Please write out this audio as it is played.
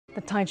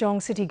The Taichung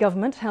City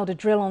government held a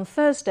drill on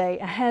Thursday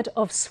ahead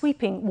of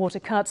sweeping water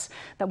cuts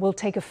that will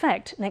take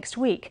effect next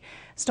week.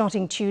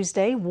 Starting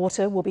Tuesday,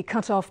 water will be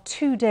cut off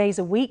 2 days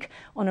a week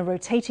on a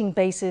rotating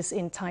basis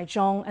in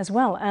Taichung as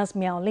well as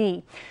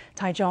Miaoli.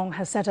 Taichung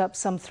has set up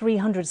some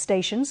 300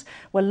 stations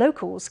where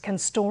locals can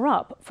store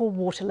up for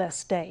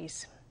waterless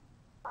days.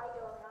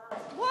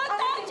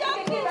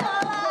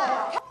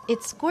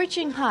 It's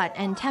scorching hot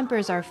and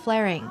tempers are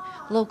flaring.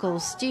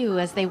 Locals stew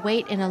as they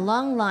wait in a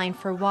long line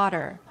for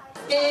water.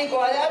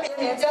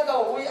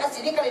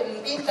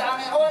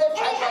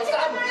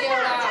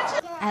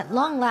 At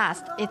long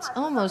last, it's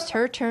almost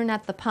her turn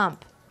at the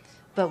pump.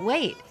 But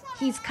wait,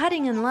 he's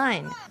cutting in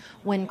line.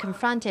 When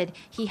confronted,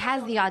 he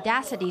has the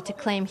audacity to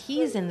claim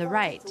he's in the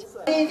right.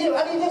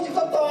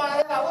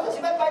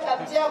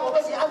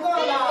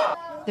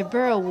 The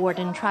borough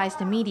warden tries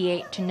to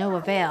mediate to no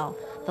avail.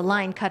 The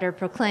line cutter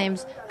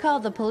proclaims, "Call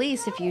the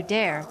police if you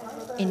dare."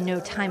 In no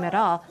time at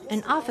all,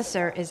 an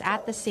officer is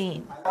at the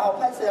scene.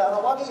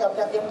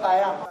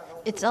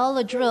 It's all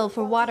a drill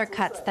for water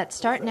cuts that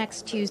start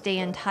next Tuesday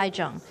in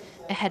Taichung.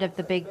 Ahead of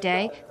the big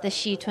day, the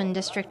Xitun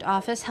District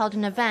Office held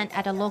an event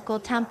at a local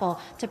temple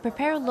to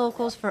prepare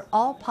locals for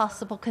all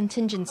possible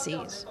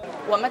contingencies.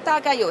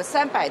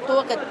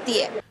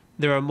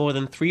 There are more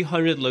than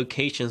 300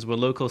 locations where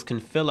locals can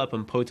fill up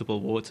on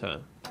potable water.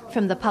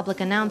 From the public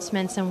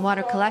announcements and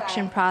water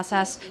collection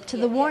process to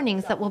the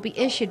warnings that will be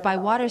issued by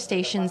water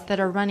stations that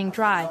are running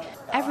dry,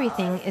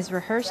 everything is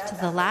rehearsed to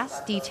the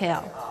last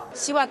detail.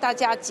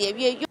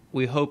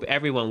 We hope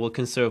everyone will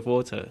conserve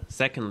water.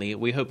 Secondly,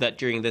 we hope that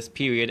during this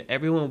period,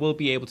 everyone will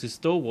be able to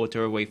store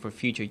water away for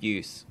future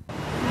use.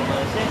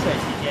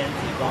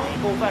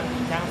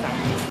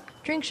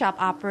 Drink shop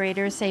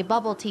operators say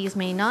bubble teas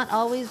may not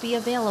always be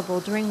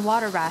available during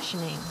water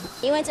rationing.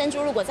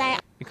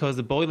 Because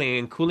the boiling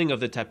and cooling of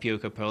the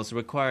tapioca pearls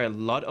require a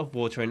lot of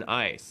water and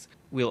ice,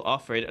 we'll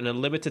offer it in a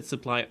limited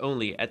supply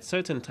only at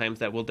certain times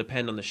that will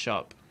depend on the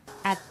shop.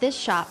 At this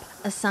shop,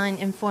 a sign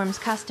informs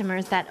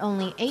customers that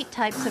only 8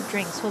 types of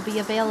drinks will be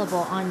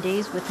available on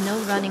days with no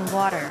running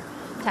water.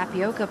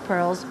 Tapioca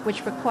pearls,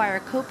 which require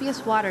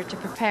copious water to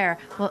prepare,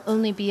 will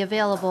only be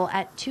available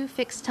at 2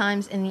 fixed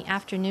times in the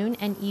afternoon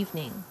and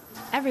evening.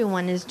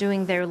 Everyone is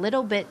doing their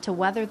little bit to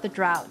weather the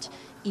drought.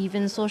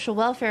 Even social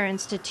welfare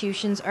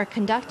institutions are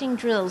conducting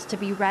drills to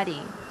be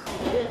ready.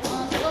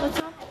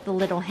 The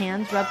little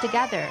hands rub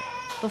together.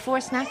 Before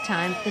snack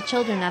time, the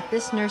children at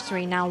this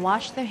nursery now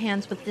wash their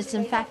hands with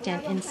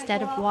disinfectant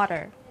instead of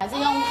water.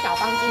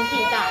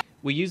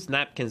 We used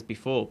napkins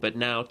before, but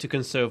now, to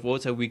conserve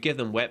water, we give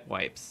them wet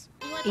wipes.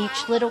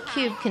 Each little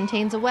cube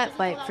contains a wet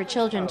wipe for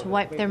children to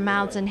wipe their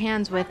mouths and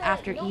hands with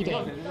after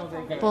eating.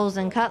 Bowls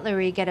and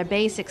cutlery get a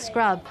basic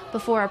scrub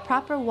before a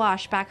proper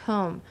wash back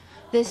home.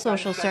 This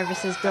social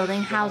services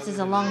building houses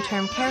a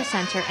long-term care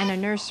center and a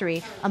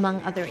nursery,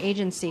 among other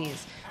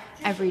agencies.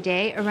 Every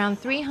day, around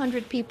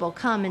 300 people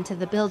come into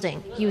the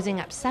building, using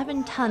up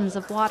 7 tons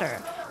of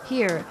water.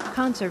 Here,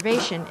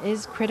 conservation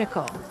is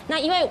critical.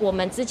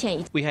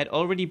 We had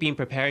already been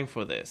preparing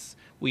for this.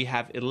 We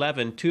have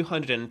 11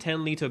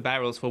 210-liter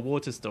barrels for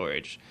water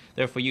storage.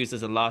 They're for use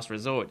as a last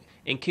resort,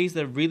 in case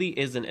there really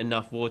isn't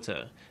enough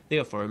water. They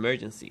are for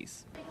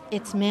emergencies.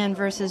 It's man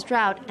versus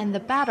drought, and the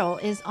battle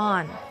is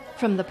on.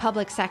 From the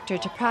public sector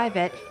to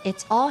private,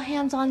 it's all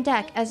hands on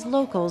deck as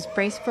locals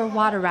brace for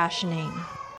water rationing.